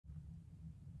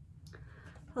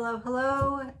Hello,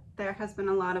 hello. There has been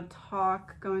a lot of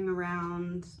talk going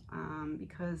around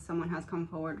because someone has come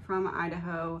forward from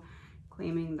Idaho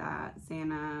claiming that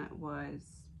Xana was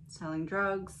selling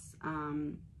drugs.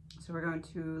 So we're going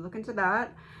to look into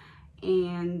that.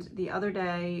 And the other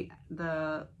day,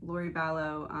 the Lori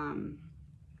Vallow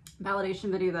validation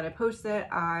video that I posted,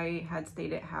 I had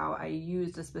stated how I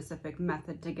used a specific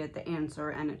method to get the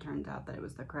answer, and it turns out that it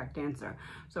was the correct answer.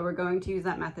 So we're going to use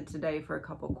that method today for a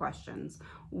couple questions.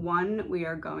 One, we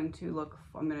are going to look,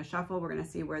 I'm going to shuffle, we're going to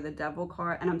see where the devil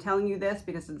card, and I'm telling you this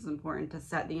because it's important to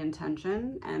set the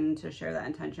intention and to share that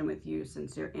intention with you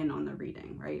since you're in on the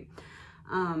reading, right?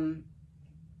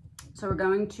 So we're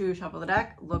going to shuffle the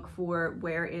deck, look for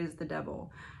where is the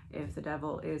devil. If the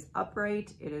devil is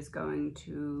upright, it is going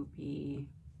to be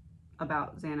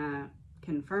about Xana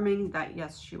confirming that,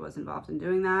 yes, she was involved in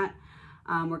doing that.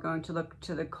 We're going to look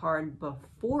to the card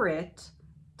before it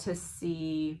to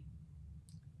see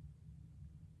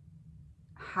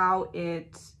how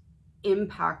it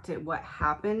impacted what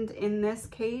happened in this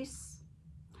case.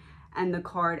 And the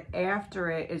card after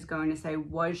it is going to say,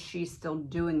 was she still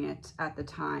doing it at the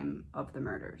time of the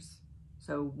murders?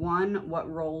 So 1, what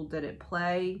role did it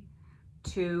play?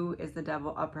 2, is the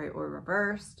devil upright or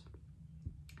reversed?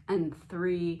 And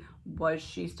 3, was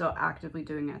she still actively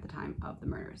doing it at the time of the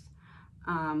murders?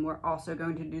 We're also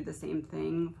going to do the same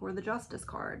thing for the justice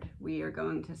card. We are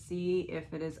going to see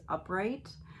if it is upright,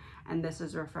 and this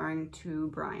is referring to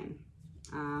Bryan.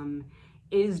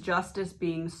 Is justice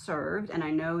being served? And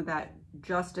I know that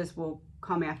justice will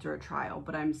come after a trial,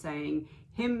 but I'm saying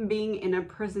him being in a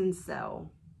prison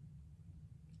cell,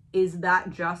 is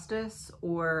that justice,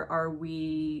 or are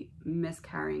we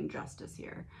miscarrying justice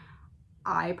here?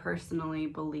 I personally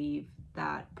believe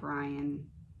that Bryan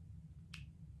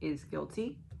is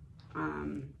guilty.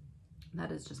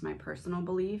 That is just my personal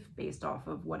belief based off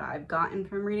of what I've gotten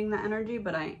from reading the energy,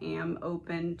 but I am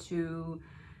open to,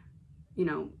 you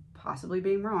know, possibly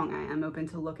being wrong. I am open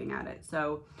to looking at it.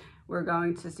 So we're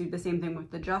going to do the same thing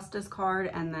with the justice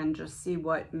card and then just see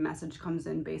what message comes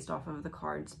in based off of the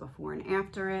cards before and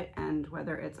after it and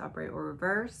whether it's upright or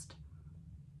reversed.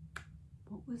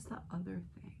 What was the other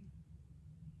thing?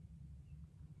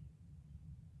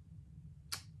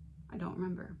 I don't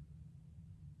remember.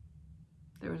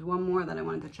 There was one more that I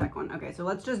wanted to check on. Okay, so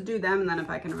let's just do them, and then if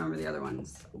I can remember the other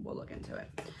ones, we'll look into it.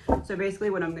 So basically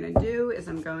what I'm going to do is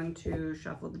I'm going to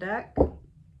shuffle the deck.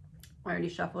 I already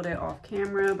shuffled it off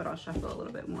camera, but I'll shuffle a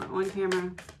little bit more on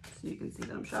camera so you can see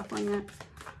that I'm shuffling it.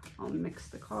 I'll mix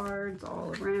the cards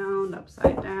all around,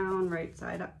 upside down, right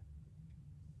side up.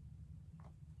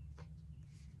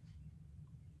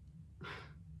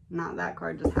 Not that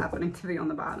card just happening to be on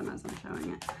the bottom as I'm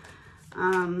showing it.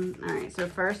 All right, so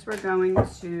first we're going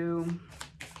to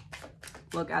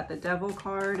look at the devil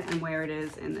card and where it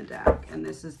is in the deck. And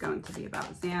this is going to be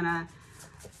about Xana.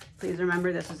 Please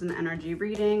remember, this is an energy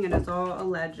reading. It is all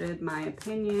alleged, my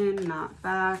opinion, not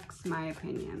facts, my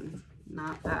opinion.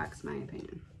 Not facts, my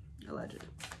opinion. Alleged.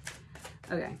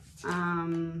 Okay.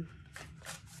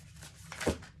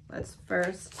 Let's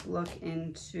first look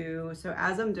into, so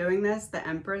as I'm doing this, the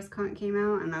Empress came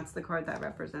out, and that's the card that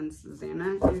represents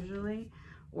Xana usually,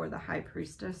 or the High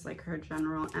Priestess, like her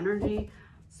general energy.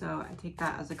 So I take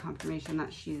that as a confirmation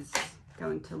that she's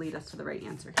going to lead us to the right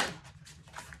answer here.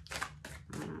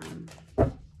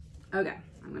 Okay,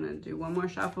 I'm gonna do one more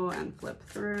shuffle and flip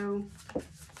through.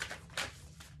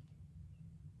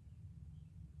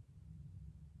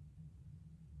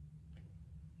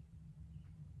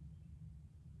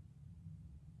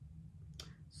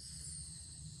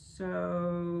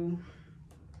 So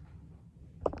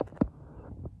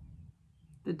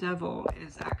the devil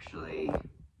is actually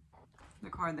the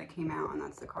card that came out, and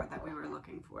that's the card that we were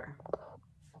looking for.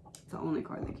 It's the only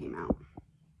card that came out.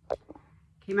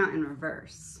 Came out in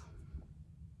reverse.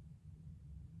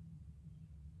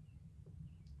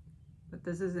 But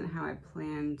this isn't how I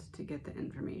planned to get the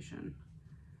information.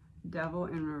 Devil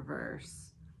in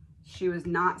reverse. She was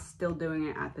not still doing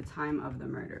it at the time of the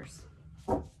murders.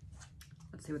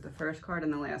 Let's see what the first card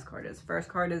and the last card is. First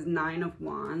card is 9 of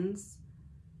Wands.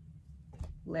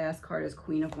 Last card is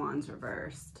Queen of Wands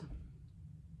reversed.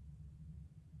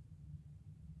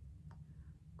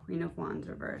 Queen of Wands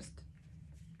reversed.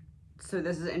 So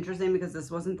this is interesting because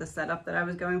this wasn't the setup that I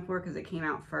was going for because it came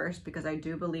out first, because I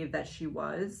do believe that she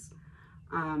was,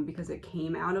 because it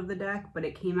came out of the deck, but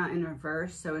it came out in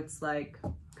reverse. So it's like,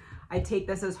 I take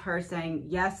this as her saying,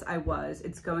 yes, I was.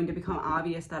 It's going to become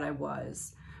obvious that I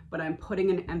was, but I'm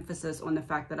putting an emphasis on the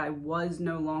fact that I was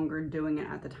no longer doing it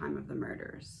at the time of the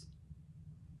murders.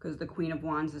 because the Queen of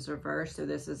Wands is reversed. So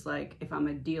this is like, if I'm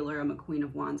a dealer, I'm a Queen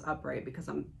of Wands upright because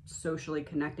I'm socially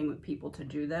connecting with people to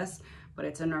do this, but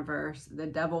it's in reverse. The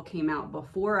Devil came out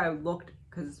before I looked,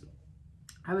 because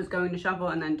I was going to shuffle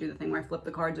and then do the thing where I flip the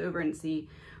cards over and see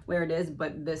where it is,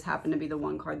 but this happened to be the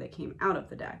one card that came out of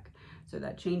the deck. So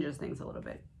that changes things a little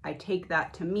bit. I take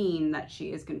that to mean that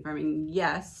she is confirming,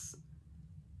 yes,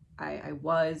 I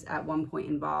was at one point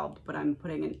involved, but I'm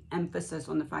putting an emphasis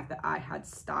on the fact that I had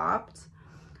stopped.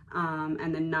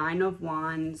 And the Nine of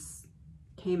Wands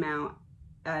came out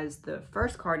as the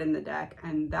first card in the deck,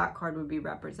 and that card would be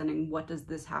representing what does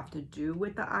this have to do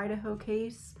with the Idaho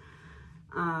case.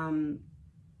 The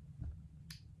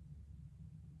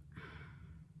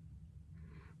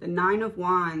Nine of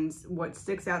Wands, what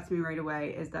sticks out to me right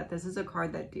away is that this is a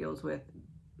card that deals with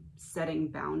setting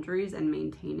boundaries and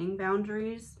maintaining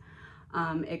boundaries,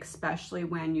 especially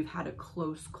when you've had a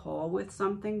close call with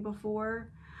something before.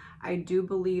 I do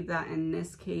believe that in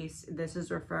this case, this is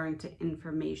referring to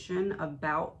information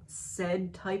about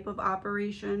said type of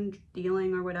operation,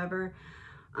 dealing or whatever.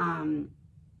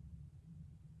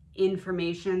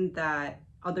 Information that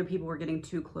other people were getting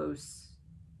too close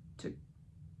to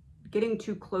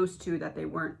that they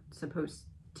weren't supposed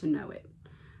to know it.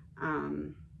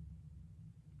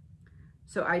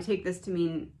 So I take this to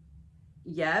mean,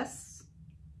 yes,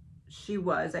 she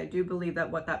was. I do believe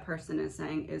that what that person is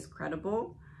saying is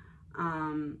credible.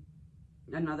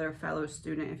 Another fellow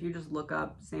student, if you just look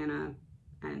up Xana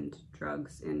and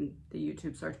drugs in the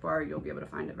YouTube search bar, you'll be able to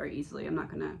find it very easily. I'm not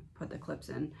going to put the clips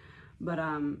in, but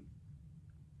I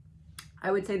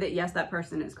would say that yes, that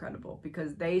person is credible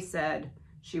because they said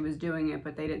she was doing it,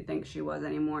 but they didn't think she was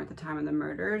anymore at the time of the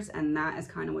murders. And that is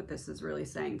kind of what this is really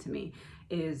saying to me,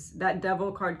 is that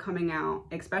Devil card coming out,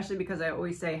 especially because I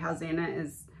always say how Xana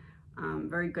is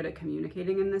very good at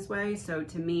communicating in this way. So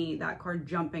to me, that card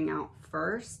jumping out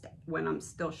first when I'm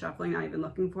still shuffling, not even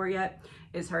looking for it yet,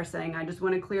 is her saying, I just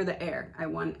want to clear the air. I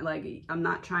want, like, I'm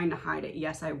not trying to hide it.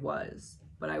 Yes, I was,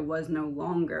 but I was no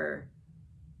longer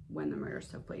when the murders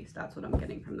took place. That's what I'm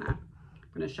getting from that.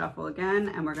 I'm going to shuffle again,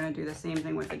 and we're going to do the same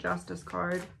thing with the Justice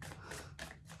card.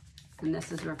 And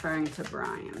this is referring to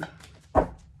Bryan.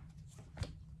 Let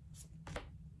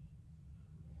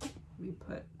me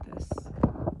put this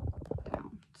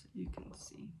down so you can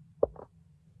see.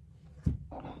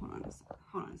 Hold on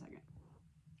a second.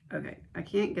 Okay, I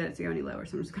can't get it to go any lower,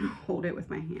 so I'm just going to hold it with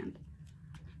my hand.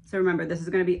 So remember, this is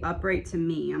going to be upright to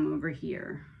me. I'm over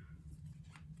here.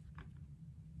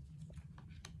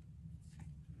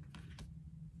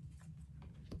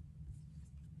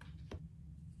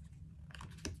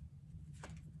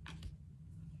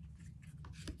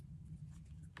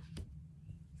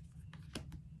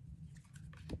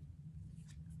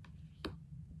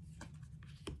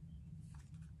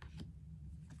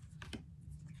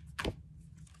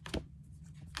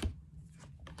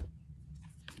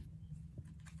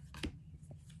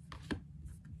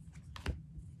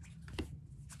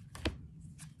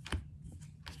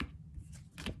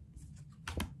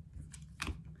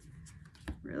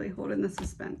 Really holding the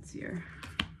suspense here.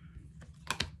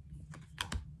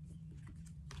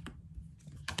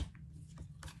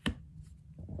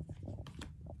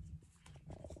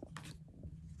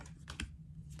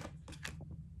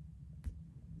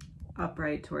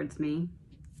 Upright towards me.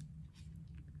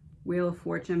 Wheel of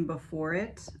Fortune before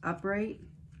it, upright.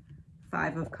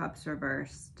 Five of Cups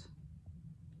reversed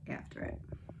after it.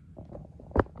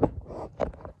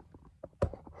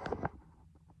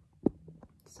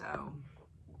 So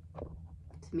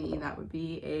to me, that would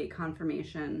be a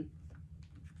confirmation.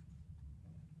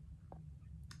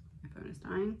 My phone is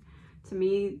dying. To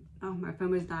me, oh, my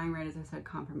phone was dying right as I said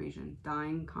confirmation.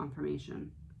 Dying,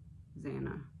 confirmation.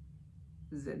 Xana.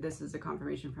 This is a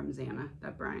confirmation from Xana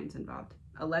that Bryan's involved.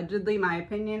 Allegedly, my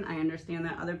opinion. I understand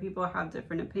that other people have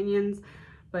different opinions,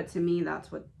 but to me,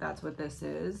 that's what this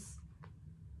is.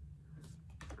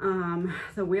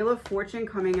 The Wheel of Fortune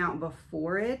coming out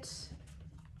before it.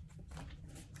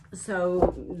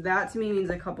 So that to me means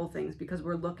a couple things, because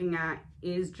we're looking at,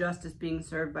 is justice being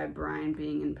served by Bryan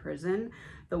being in prison?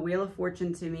 The Wheel of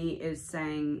Fortune to me is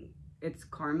saying it's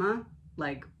karma,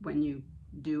 like when you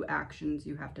do actions,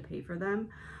 you have to pay for them.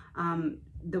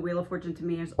 The Wheel of Fortune to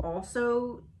me is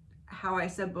also, how I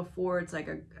said before, it's like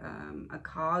a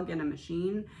cog in a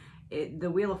machine.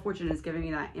 The Wheel of Fortune is giving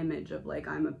me that image of like,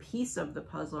 I'm a piece of the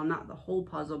puzzle. I'm not the whole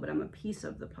puzzle, but I'm a piece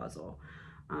of the puzzle.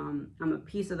 I'm a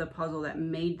piece of the puzzle that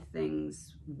made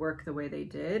things work the way they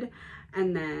did.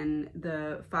 And then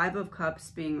the Five of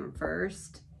Cups being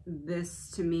reversed,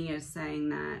 this to me is saying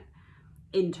that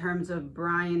in terms of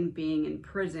Bryan being in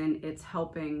prison, it's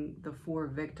helping the 4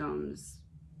 victims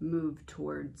move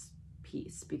towards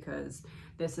peace, because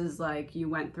this is like you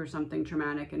went through something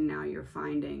traumatic and now you're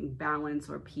finding balance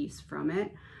or peace from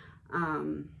it.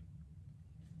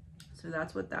 So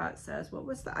that's what that says. What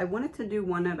was that? I wanted to do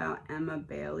one about Emma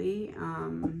Bailey.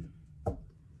 But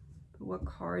what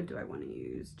card do I want to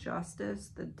use?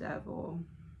 Justice, the Devil.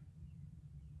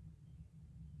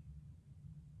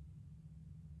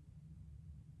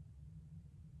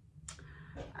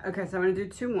 Okay, so I'm going to do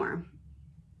two more.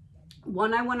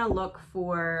 One, I want to look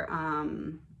for,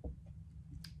 I'm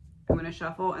going to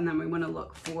shuffle, and then we want to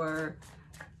look for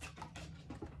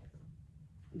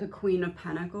the Queen of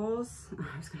Pentacles.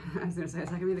 I was gonna say,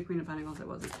 it's not gonna be the Queen of Pentacles. It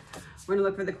wasn't. We're gonna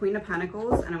look for the Queen of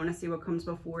Pentacles, and I want to see what comes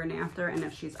before and after, and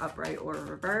if she's upright or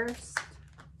reversed.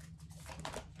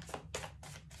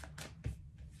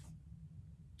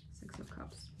 Six of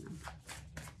Cups. No.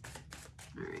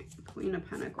 All right, Queen of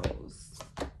Pentacles.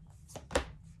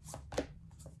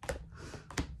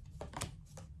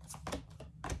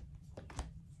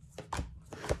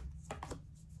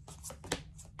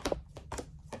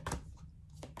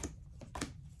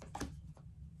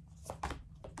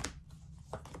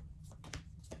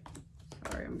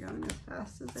 I'm going as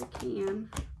fast as I can.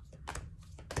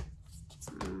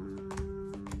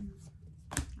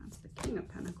 That's the King of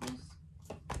Pentacles.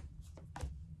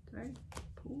 Did I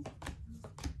pull?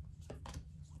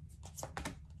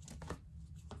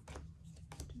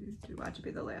 Watch it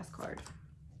be the last card.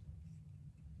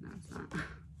 No, it's not.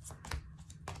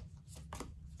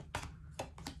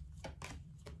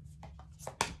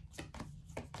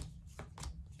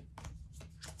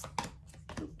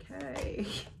 Okay.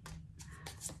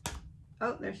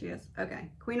 Oh, there she is.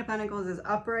 Okay. Queen of Pentacles is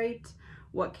upright.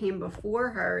 What came before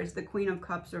her is the Queen of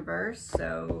Cups reversed.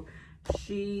 So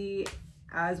she,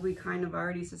 as we kind of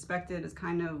already suspected, is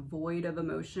kind of void of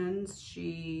emotions.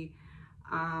 She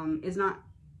is not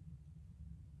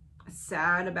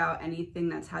sad about anything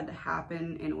that's had to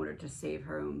happen in order to save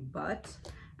her own butt.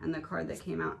 And the card that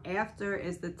came out after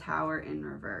is the Tower in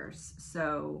reverse.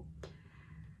 So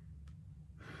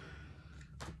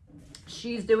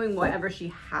she's doing whatever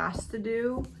she has to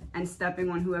do and stepping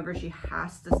on whoever she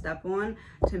has to step on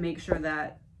to make sure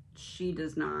that she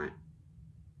does not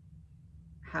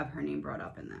have her name brought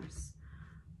up in this.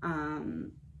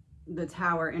 The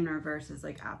Tower in reverse is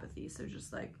like apathy, so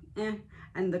just like eh.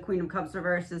 And the Queen of Cups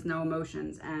reverse is no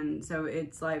emotions. And so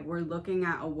it's like we're looking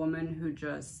at a woman who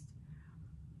just,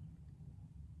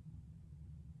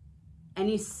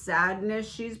 any sadness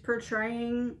she's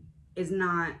portraying is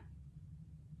not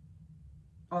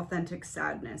authentic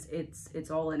sadness.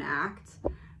 It's all an act,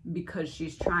 because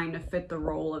she's trying to fit the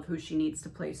role of who she needs to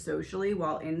play socially,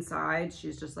 while inside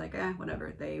she's just like, eh,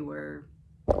 whatever, they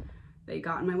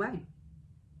got in my way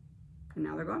and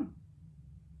now they're gone.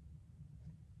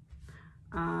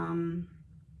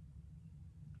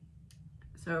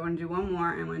 So I want to do one more.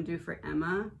 I want to do for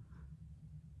Emma.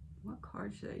 What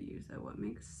card should I use though? What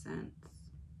makes sense?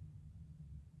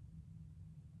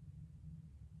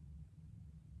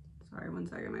 Sorry, one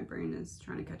second. My brain is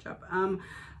trying to catch up.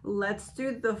 Let's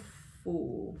do the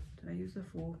Fool. Did I use the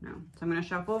Fool? No. So I'm going to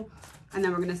shuffle, and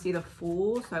then we're going to see the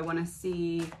Fool. So I want to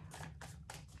see,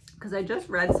 because I just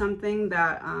read something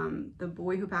that the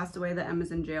boy who passed away that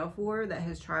Emma's in jail for, that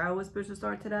his trial was supposed to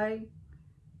start today,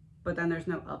 but then there's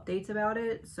no updates about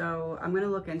it. So I'm going to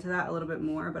look into that a little bit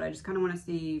more, but I just kind of want to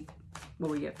see what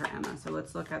we get for Emma. So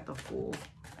let's look at the Fool.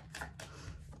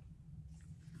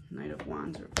 Knight of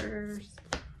Wands reversed.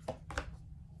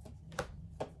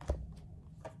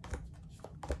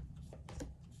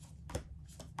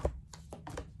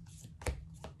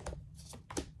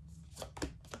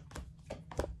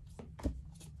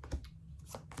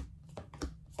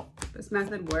 This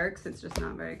method works, it's just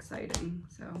not very exciting.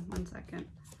 So one second.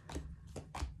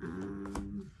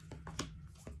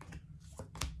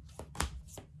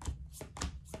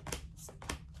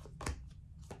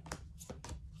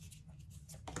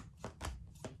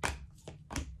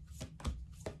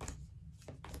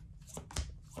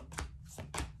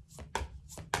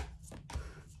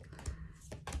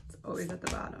 It's always at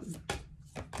the bottom.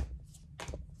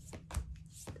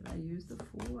 Did I use the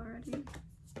Fool already?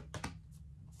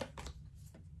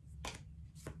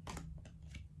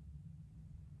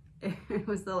 It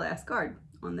was the last card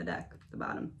on the deck, the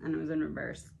bottom, and it was in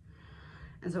reverse.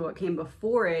 And so what came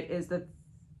before it is the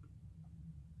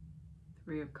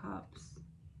Three of Cups,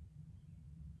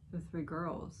 the three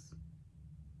girls.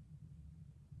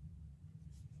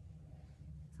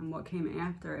 And what came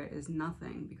after it is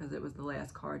nothing, because it was the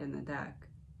last card in the deck.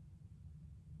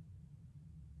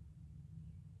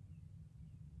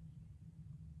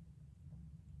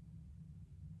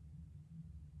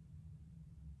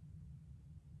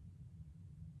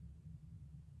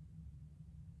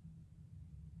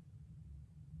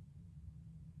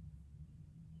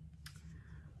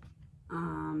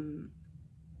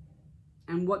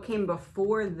 what came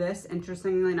before this,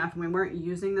 interestingly enough, and we weren't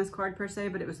using this card per se,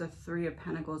 but it was the Three of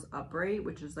Pentacles upright,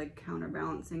 which is like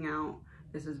counterbalancing out.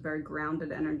 This is very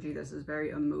grounded energy. This is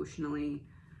very emotionally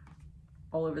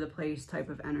all over the place type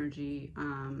of energy.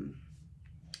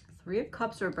 Three of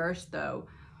Cups reversed though.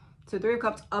 So Three of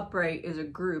Cups upright is a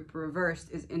group,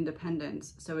 reversed is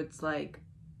independence. So it's like,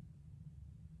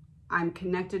 I'm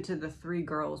connected to the three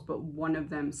girls, but one of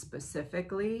them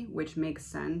specifically, which makes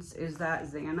sense, is that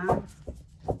Xana.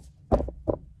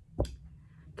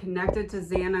 Connected to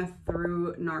Xana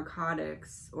through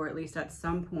narcotics, or at least at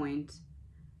some point.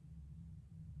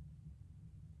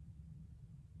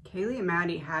 Kaylee and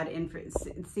Maddie had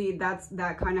see,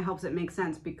 that kind of helps it make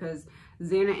sense, because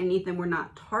Xana and Ethan were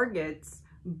not targets,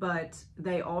 but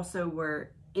they also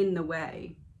were in the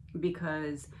way,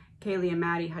 because Kaylee and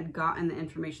Maddie had gotten the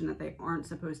information that they aren't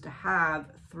supposed to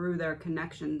have through their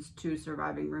connections to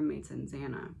surviving roommates and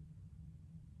Xana.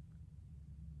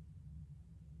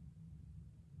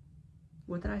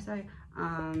 What did I say?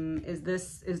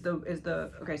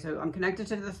 Okay, so I'm connected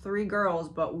to the three girls,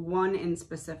 but one in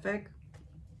specific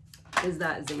is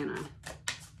that Xana.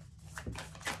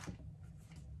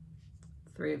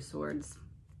 Three of Swords.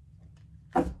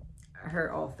 I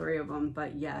heard all three of them,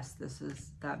 but yes,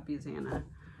 that'd be Xana.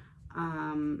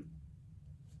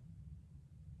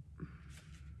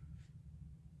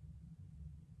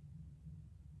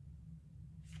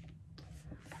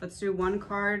 Let's do one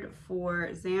card for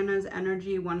Xana's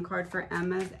energy, one card for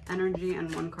Emma's energy,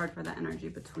 and one card for the energy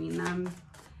between them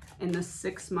in the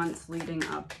 6 months leading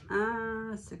up.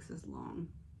 6 is long.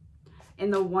 In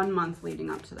the 1 month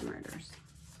leading up to the murders.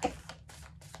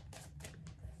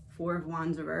 Four of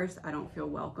Wands reversed. I don't feel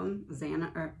welcome.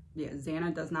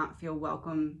 Xana does not feel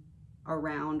welcome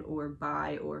around or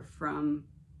by or from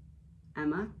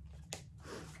Emma.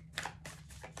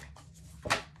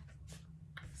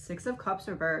 Six of Cups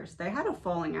reversed. They had a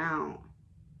falling out.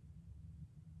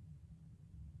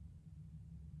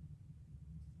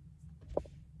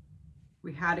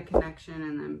 We had a connection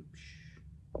and then...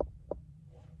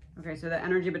 Okay, so the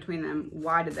energy between them,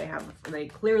 why did they have... They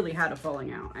clearly had a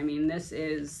falling out. I mean, this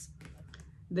is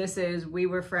we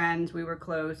were friends, we were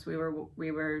close, we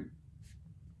were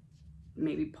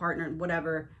maybe partnered,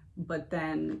 whatever, but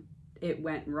then it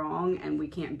went wrong and we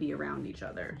can't be around each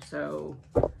other. So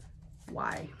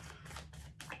why?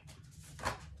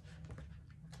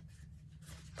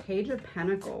 Page of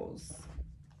Pentacles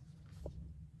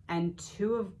and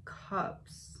Two of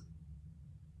Cups.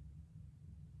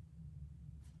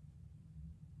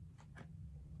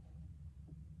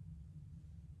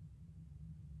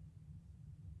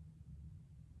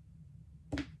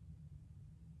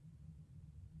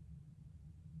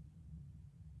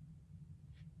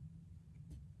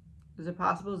 Is it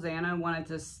possible Xana wanted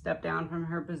to step down from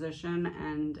her position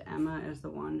and Emma is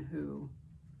the one who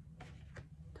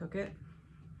took it?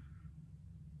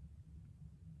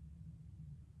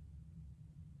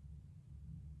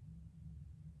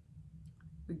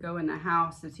 We go in the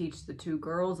house to teach the two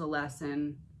girls a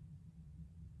lesson.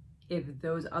 If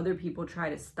those other people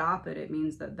try to stop it, it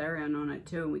means that they're in on it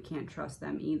too, and we can't trust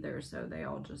them either, so they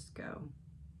all just go.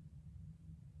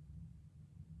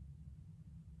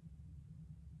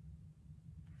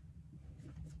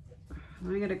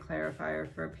 Let me get a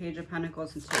clarifier for a Page of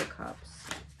Pentacles and Two of Cups.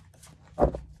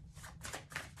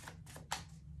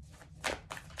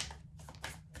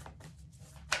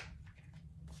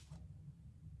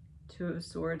 Two of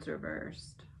Swords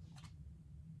reversed.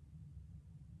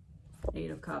 Eight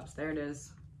of Cups, there it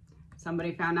is.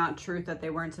 Somebody found out truth that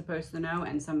they weren't supposed to know,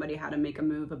 and somebody had to make a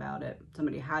move about it.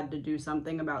 Somebody had to do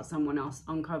something about someone else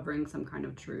uncovering some kind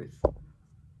of truth.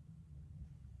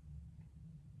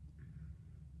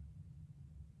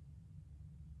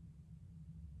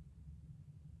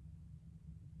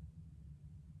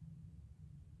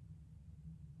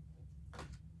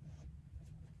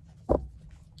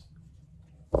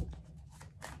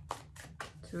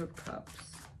 Two of Cups,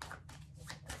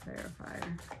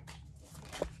 clarifier.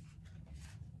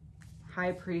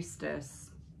 High Priestess.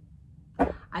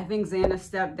 I think Xana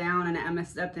stepped down and Emma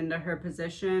stepped into her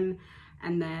position,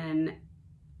 and then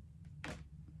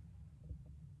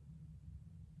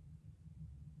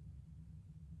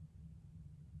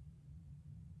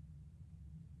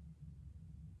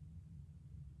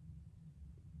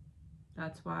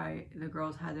that's why the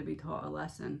girls had to be taught a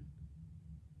lesson.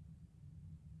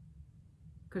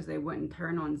 Because they wouldn't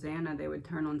turn on Xana, they would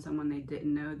turn on someone they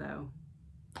didn't know though,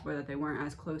 or that they weren't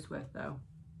as close with though.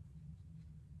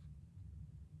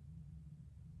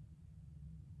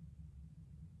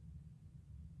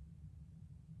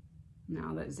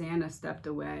 Now that Xana stepped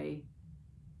away,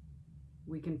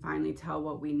 we can finally tell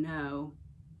what we know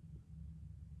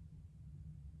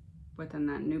But then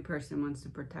that new person wants to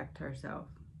protect herself.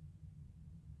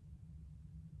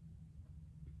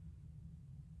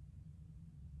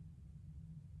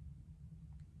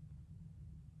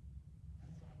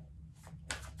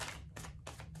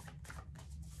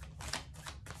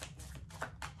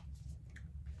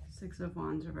 Six of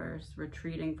Wands reversed,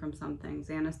 retreating from something.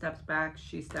 Xana steps back,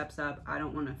 she steps up. I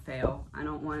don't want to fail.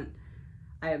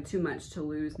 I have too much to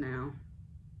lose now.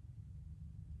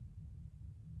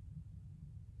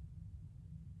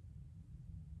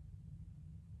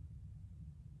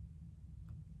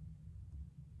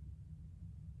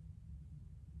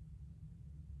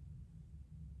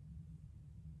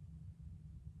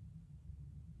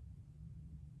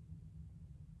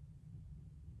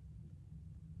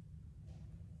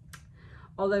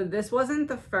 Although this wasn't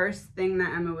the first thing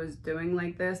that Emma was doing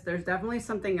like this, there's definitely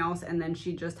something else, and then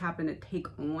she just happened to take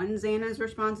on Xana's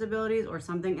responsibilities or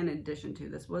something in addition to.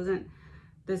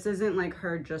 This isn't like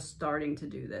her just starting to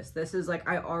do this. This is like,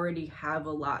 I already have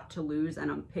a lot to lose and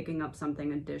I'm picking up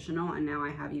something additional, and now I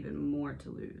have even more to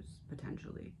lose,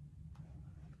 potentially.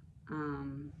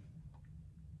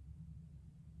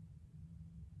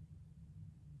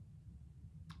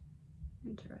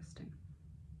 Interesting.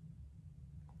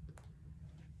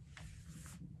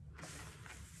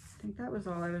 I think that was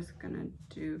all I was gonna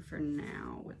do for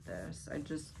now with this. I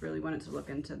just really wanted to look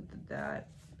into that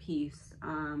piece.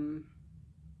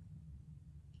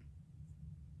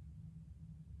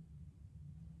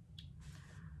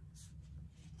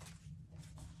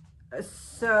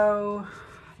 So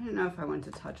I don't know if I want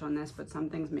to touch on this, but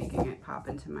something's making it pop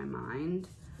into my mind.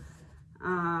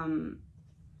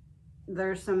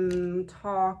 There's some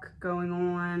talk going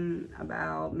on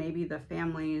about maybe the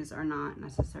families are not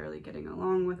necessarily getting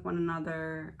along with one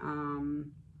another.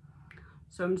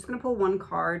 So I'm just going to pull one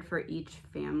card for each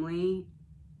family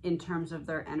in terms of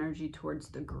their energy towards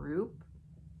the group.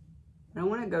 I don't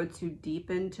want to go too deep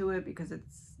into it because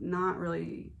it's not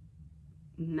really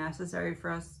necessary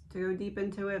for us to go deep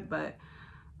into it, but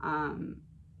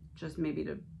just maybe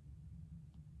to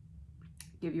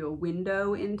give you a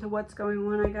window into what's going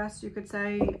on, I guess you could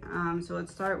say. So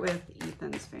let's start with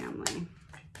Ethan's family.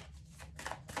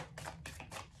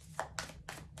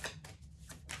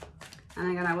 And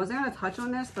again, I wasn't going to touch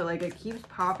on this, but like it keeps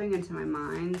popping into my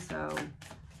mind, so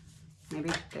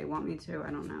maybe they want me to, I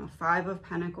don't know. 5 of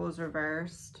Pentacles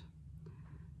reversed.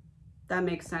 That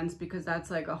makes sense because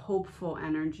that's like a hopeful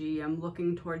energy. I'm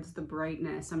looking towards the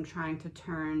brightness. I'm trying to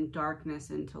turn darkness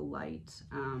into light,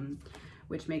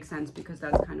 which makes sense because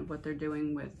that's kind of what they're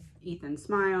doing with Ethan's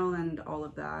smile and all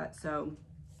of that. So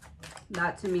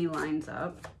that to me lines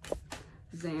up.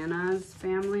 Xana's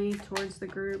family towards the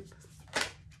group.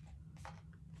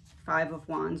 5 of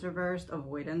Wands reversed,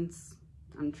 avoidance.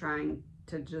 I'm trying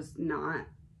to just not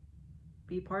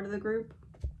be part of the group.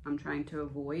 I'm trying to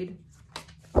avoid.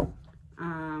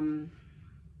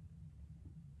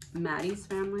 Maddie's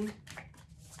family.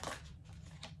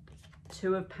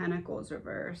 2 of Pentacles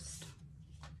reversed.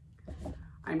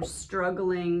 I'm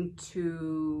struggling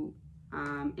to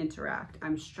interact.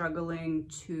 I'm struggling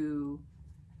to,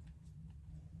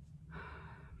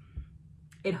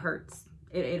 it hurts.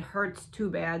 It hurts too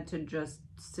bad to just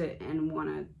sit and want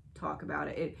to talk about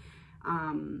it.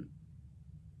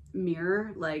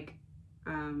 Mirror, like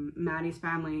Maddie's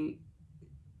family,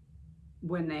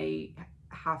 when they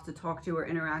have to talk to or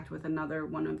interact with another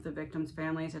one of the victims'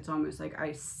 families, it's almost like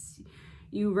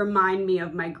you remind me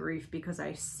of my grief because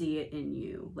I see it in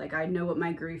you. Like I know what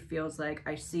my grief feels like.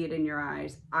 I see it in your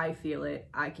eyes. I feel it.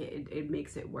 It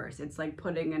makes it worse. It's like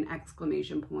putting an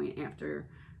exclamation point after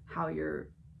how you're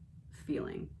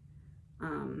feeling.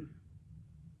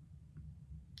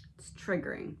 It's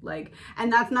triggering, like,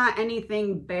 and that's not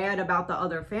anything bad about the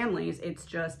other families. It's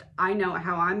just, I know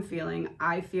how I'm feeling.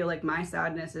 I feel like my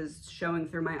sadness is showing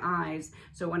through my eyes.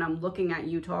 So when I'm looking at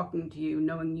you, talking to you,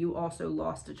 knowing you also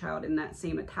lost a child in that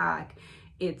same attack,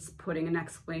 it's putting an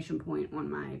exclamation point on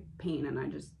my pain, and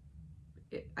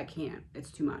I can't,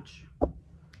 it's too much.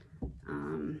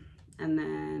 And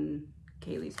then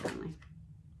Kaylee's family.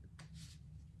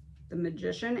 The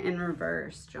Magician in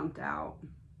reverse jumped out.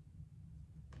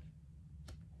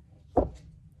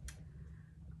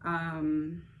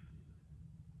 I'm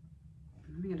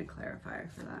going to clarify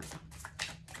for that.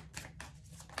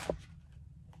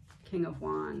 King of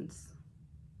Wands.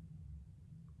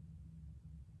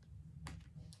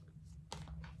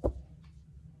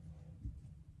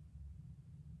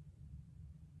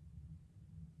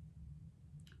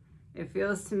 It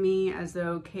feels to me as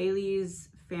though Kaylee's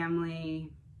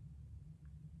family,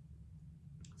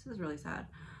 this is really sad.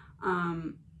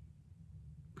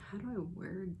 How do I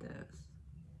word this?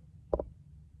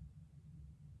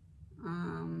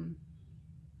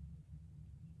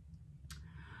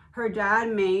 Her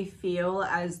dad may feel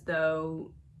as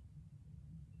though,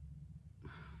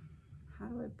 how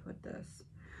do I put this?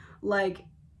 Like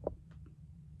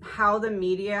how the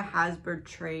media has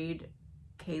portrayed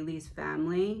Kaylee's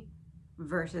family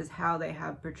versus how they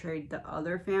have portrayed the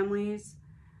other families.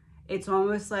 It's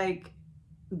almost like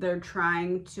they're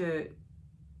trying to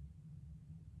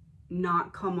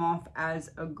not come off as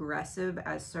aggressive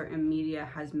as certain media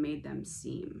has made them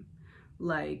seem.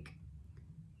 Like,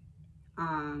 so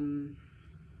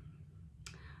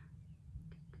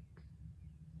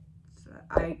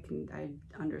I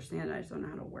understand it, I just don't know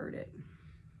how to word it.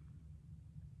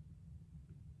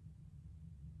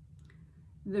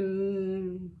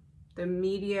 The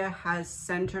media has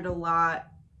centered a lot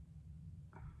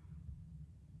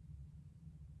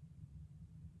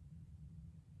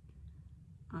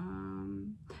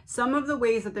some of the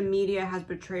ways that the media has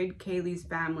portrayed Kaylee's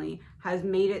family has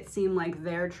made it seem like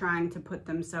they're trying to put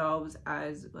themselves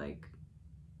as like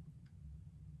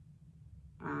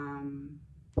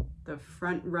the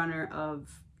front runner of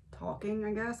talking,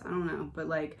 I guess. I don't know, but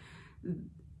like,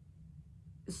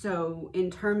 so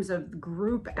in terms of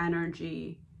group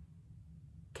energy,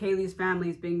 Kaylee's family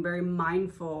is being very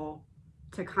mindful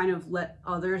to kind of let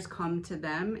others come to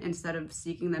them instead of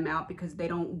seeking them out, because they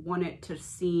don't want it to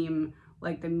seem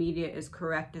like the media is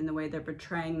correct in the way they're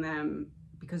portraying them,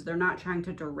 because they're not trying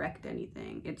to direct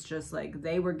anything. It's just like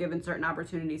they were given certain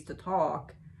opportunities to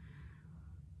talk,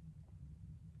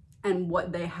 and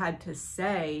what they had to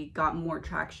say got more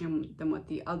traction than what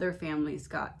the other families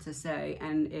got to say,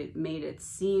 and it made it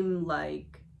seem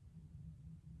like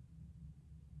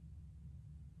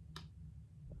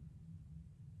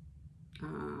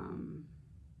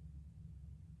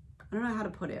I don't know how to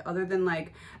put it other than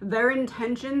like their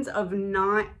intentions of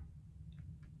not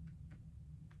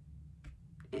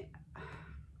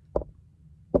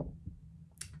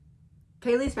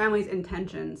Kaylee's family's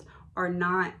intentions are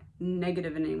not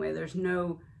negative in any way. There's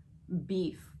no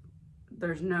beef.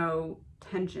 There's no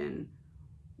tension.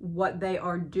 What they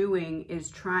are doing is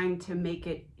trying to make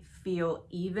it feel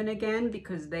even again,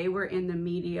 because they were in the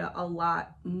media a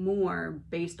lot more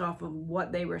based off of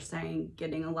what they were saying,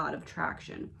 getting a lot of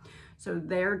traction. So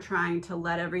they're trying to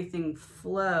let everything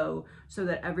flow so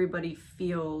that everybody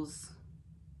feels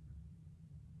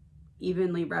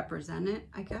evenly represented,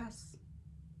 I guess.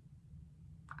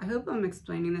 I hope I'm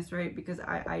explaining this right, because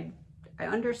I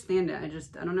understand it. I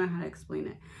don't know how to explain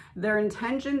it. Their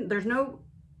intention, there's no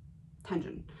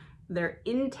tension. Their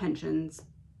intentions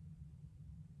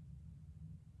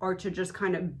are to just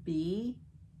kind of be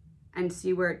and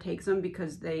see where it takes them,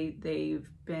 because they've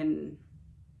been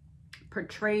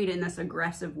portrayed in this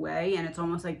aggressive way, and it's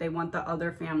almost like they want the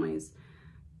other families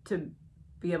to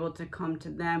be able to come to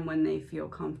them when they feel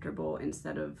comfortable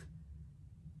instead of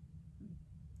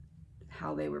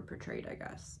how they were portrayed, I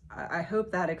guess. I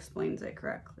hope that explains it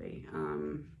correctly.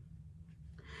 And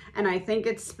I think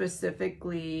it's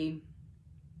specifically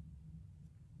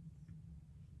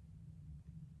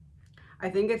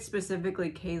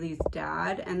Kaylee's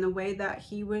dad and the way that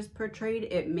he was portrayed.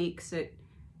 It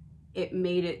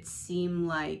made it seem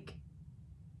like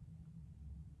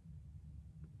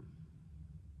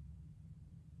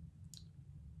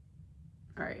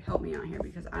all right, help me out here,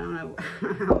 because I don't know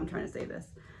how I'm trying to say this.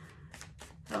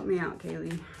 Help me out,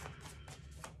 Kaylee.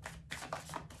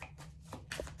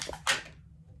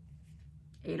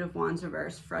 Eight of Wands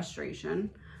reverse, frustration.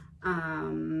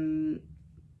 No,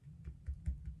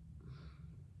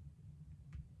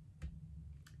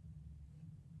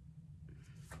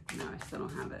 I still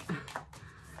don't have it.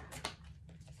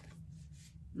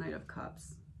 Knight of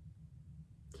Cups.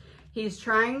 He's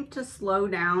trying to slow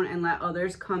down and let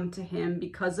others come to him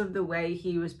because of the way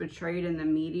he was portrayed in the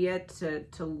media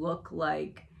to look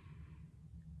like...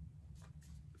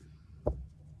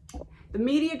 The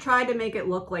media tried to make it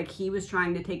look like he was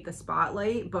trying to take the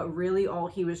spotlight, but really all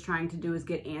he was trying to do is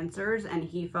get answers, and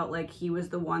he felt like he was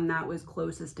the one that was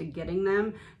closest to getting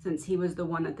them, since he was the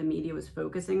one that the media was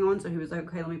focusing on. So he was like,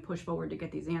 okay, let me push forward to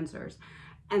get these answers.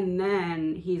 And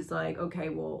then he's like, okay,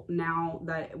 well, now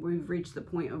that we've reached the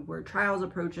point of where trial's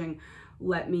approaching,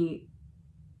 let me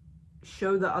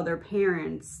show the other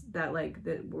parents that like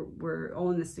that we're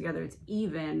all in this together. It's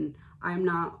even. I'm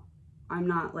not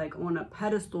like on a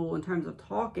pedestal in terms of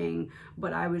talking,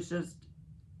 but I was just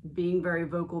being very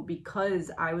vocal because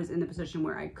I was in the position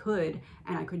where I could,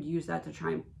 and I could use that to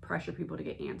try and pressure people to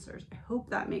get answers. I hope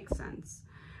that makes sense.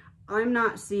 I'm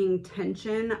not seeing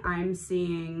tension. I'm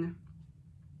seeing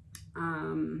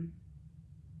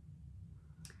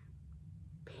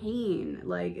pain.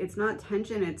 Like, it's not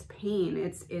tension, it's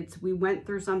pain. We went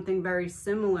through something very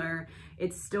similar.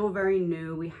 It's still very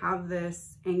new. We have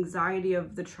this anxiety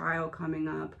of the trial coming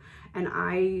up. And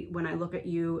when I look at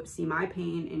you, see my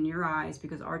pain in your eyes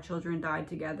because our children died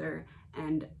together,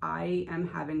 and I am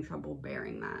having trouble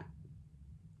bearing that.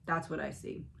 That's what I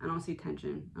see. I don't see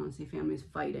tension. I don't see families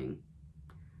fighting.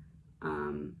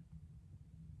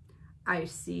 I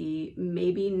see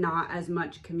maybe not as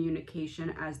much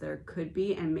communication as there could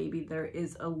be, and maybe there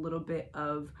is a little bit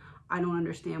of, I don't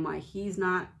understand why he's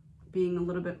not being a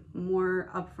little bit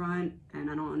more upfront, and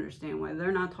I don't understand why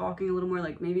they're not talking a little more,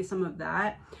 like maybe some of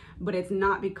that. But it's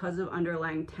not because of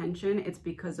underlying tension, it's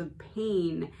because of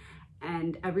pain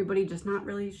and everybody just not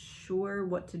really sure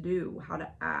what to do, how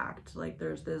to act. Like,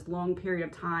 there's this long period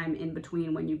of time in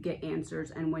between when you get answers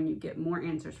and when you get more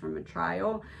answers from a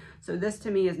trial. So this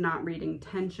to me is not reading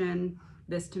tension.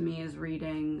 This to me is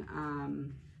reading,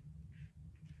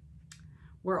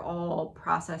 we're all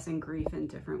processing grief in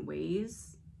different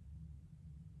ways,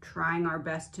 trying our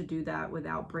best to do that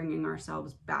without bringing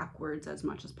ourselves backwards as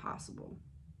much as possible.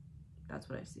 That's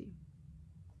what I see.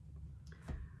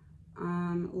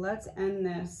 Let's end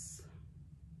this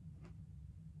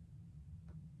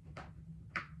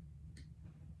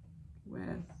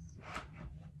with,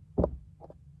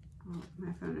 oh,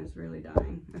 my phone is really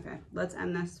dying. Okay, let's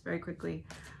end this very quickly.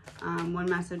 One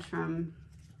message from,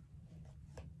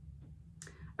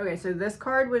 okay, so this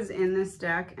card was in this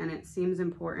deck, and it seems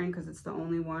important because it's the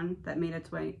only one that made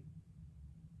its way.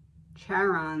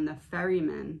 Charon, the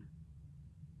ferryman.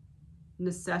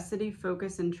 Necessity,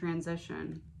 focus, and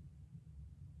transition.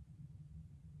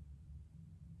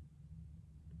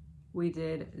 We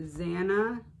did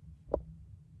Xana,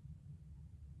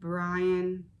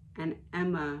 Bryan, and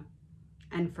Emma.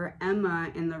 And for Emma,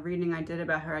 in the reading I did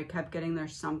about her, I kept getting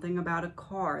there's something about a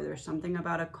car. There's something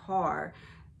about a car.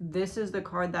 This is the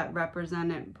card that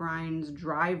represented Bryan's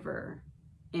driver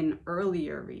in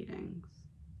earlier readings.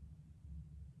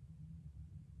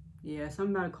 Yeah,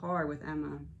 something about a car with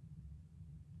Emma.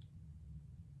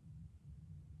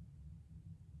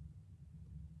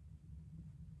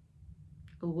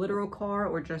 A literal car,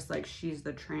 or just like she's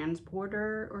the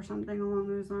transporter or something along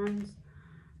those lines.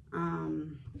 I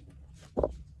don't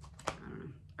know.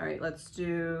 All right, let's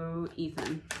do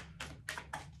Ethan.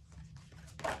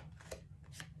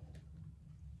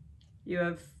 You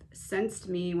have sensed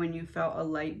me when you felt a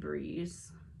light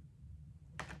breeze.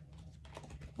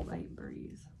 Light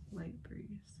breeze, light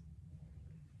breeze.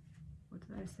 What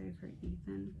did I say for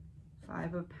Ethan?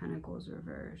 5 of Pentacles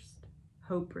reversed.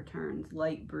 Hope returns,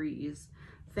 light breeze.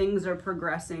 Things are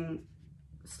progressing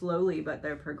slowly, but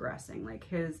they're progressing. Like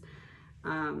his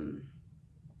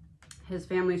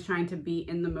family's trying to be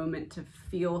in the moment to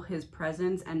feel his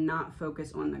presence and not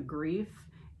focus on the grief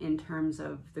in terms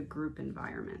of the group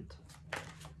environment.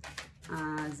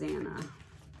 Xana.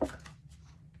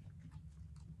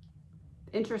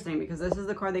 Interesting, because this is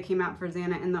the card that came out for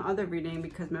Xana in the other reading,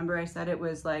 because remember I said it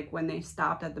was like when they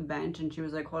stopped at the bench and she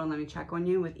was like, hold on, let me check on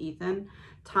you with Ethan.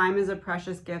 Time is a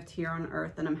precious gift here on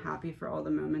earth, and I'm happy for all the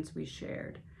moments we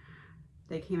shared.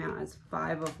 They came out as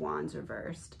 5 of Wands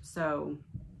reversed. So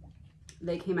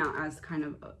they came out as kind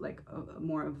of like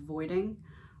more avoiding,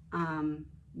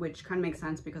 which kind of makes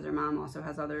sense because her mom also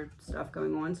has other stuff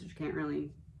going on, so she can't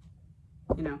really,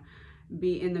 you know,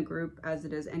 be in the group as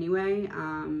it is anyway.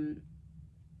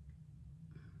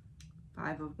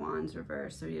 5 of Wands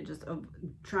reversed. So you're just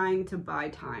trying to buy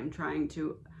time, trying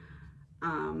to,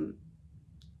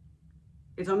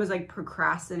 it's almost like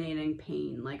procrastinating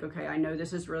pain. Like, okay, I know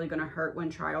this is really going to hurt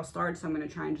when trial starts, so I'm going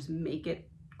to try and just make it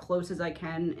close as I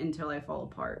can until I fall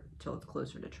apart, till it's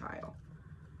closer to trial.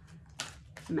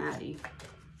 Maddie.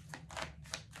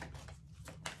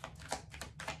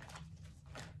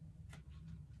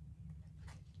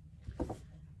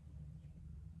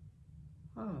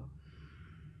 Oh.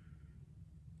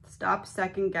 Stop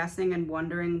second guessing and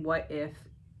wondering what if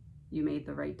you made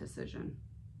the right decision.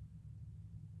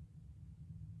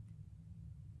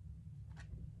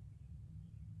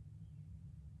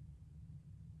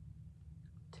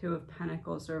 Two of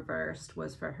Pentacles reversed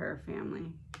was for her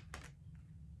family.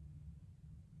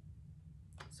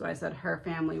 So I said her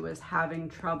family was having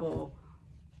trouble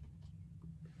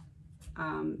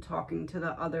talking to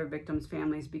the other victims'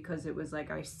 families because it was like,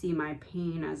 I see my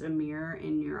pain as a mirror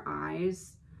in your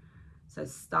eyes. So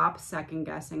stop second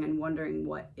guessing and wondering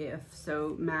what if.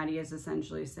 So Maddie is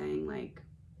essentially saying, like,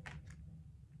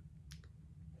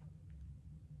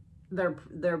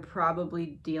 they're probably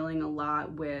dealing a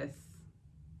lot with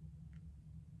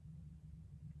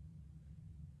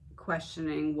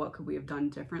questioning what could we have done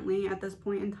differently at this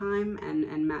point in time,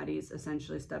 and Maddie's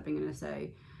essentially stepping in to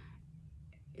say,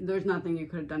 there's nothing you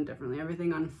could have done differently.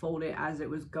 Everything unfolded as it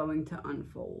was going to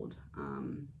unfold.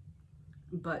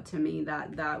 But to me,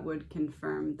 that would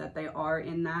confirm that they are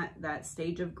in that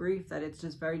stage of grief, that it's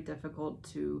just very difficult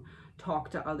to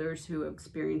talk to others who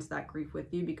experience that grief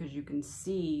with you, because you can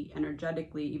see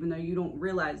energetically, even though you don't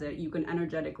realize it, you can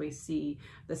energetically see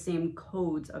the same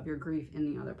codes of your grief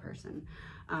in the other person.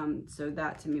 So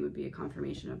that to me would be a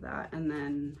confirmation of that. And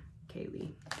then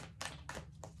Kaylee.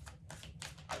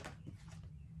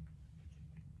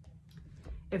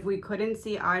 If we couldn't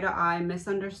see eye to eye,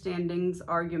 misunderstandings,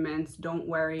 arguments, don't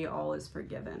worry, all is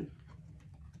forgiven.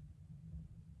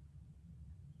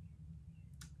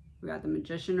 We got the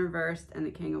Magician reversed and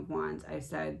the King of Wands. I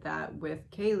said that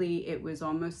with Kaylee, it was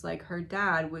almost like her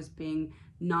dad was being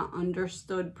not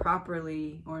understood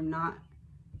properly, or not,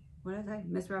 what did I say,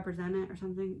 misrepresented or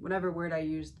something? Whatever word I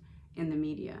used in the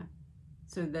media.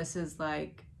 So this is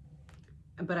like,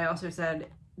 but I also said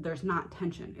there's not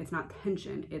tension. It's not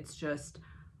tension. It's just,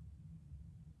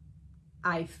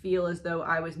 I feel as though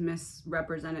I was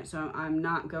misrepresented, so I'm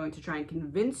not going to try and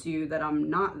convince you that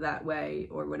I'm not that way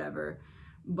or whatever,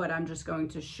 but I'm just going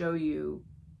to show you,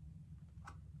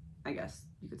 I guess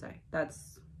you could say.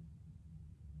 That's,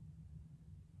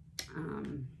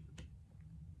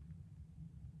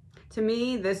 to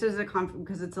me, this is a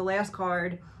because it's the last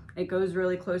card. It goes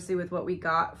really closely with what we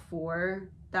got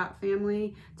for that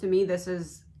family. To me, this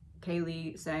is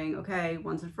Kaylee saying, okay,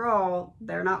 once and for all,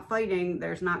 they're not fighting,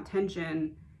 there's not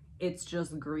tension, it's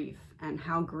just grief, and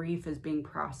how grief is being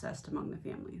processed among the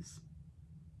families.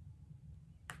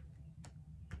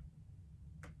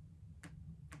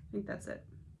 I think that's it.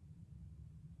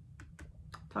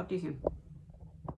 Talk to you soon.